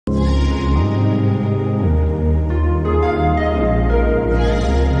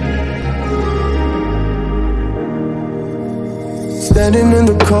Standing in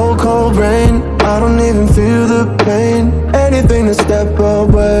the cold, cold rain, I don't even feel the pain. Anything to step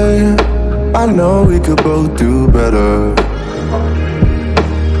away, I know we could both do better.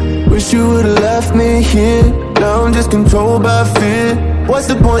 Wish you would've left me here. Now I'm just controlled by fear. What's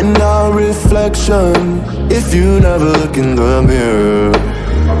the point in our reflection if you never look in the mirror?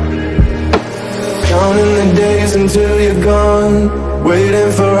 Counting the days until you're gone,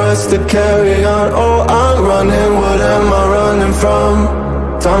 waiting for us to carry on. Oh, I'm running, what am I running from?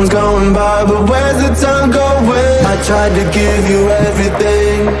 Time's going by, but where's the time going? I tried to give you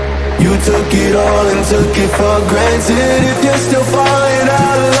everything, you took it all and took it for granted. If you're still falling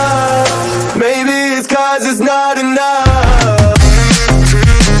out of love, maybe it's 'cause it's not enough.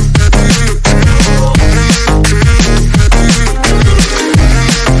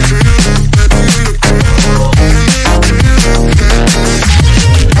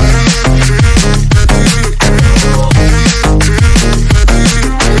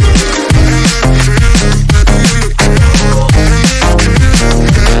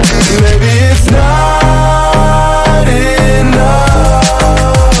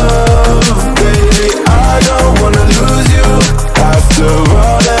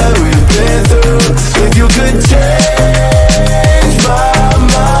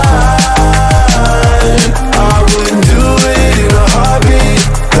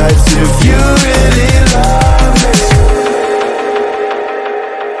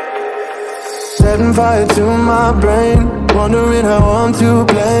 'Setting fire to my brain, wondering how I'm to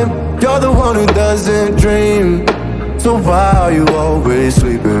blame. You're the one who doesn't dream, so why are you always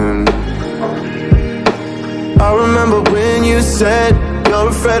sleeping? I remember when you said you're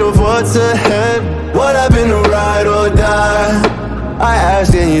afraid of what's ahead. What happened to ride or die? I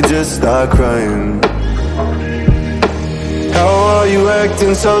asked and you just start crying. How are you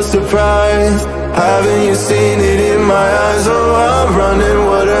acting so surprised? Haven't you seen it in my eyes? Oh, I'm running,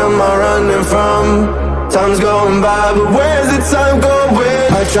 what am I running from? Time's going by, but where's the time going?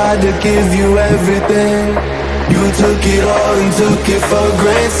 I tried to give you everything, you took it all and took it for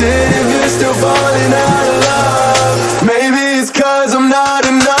granted. If you're still falling out of love, maybe it's 'cause I'm not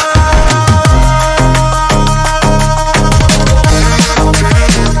enough.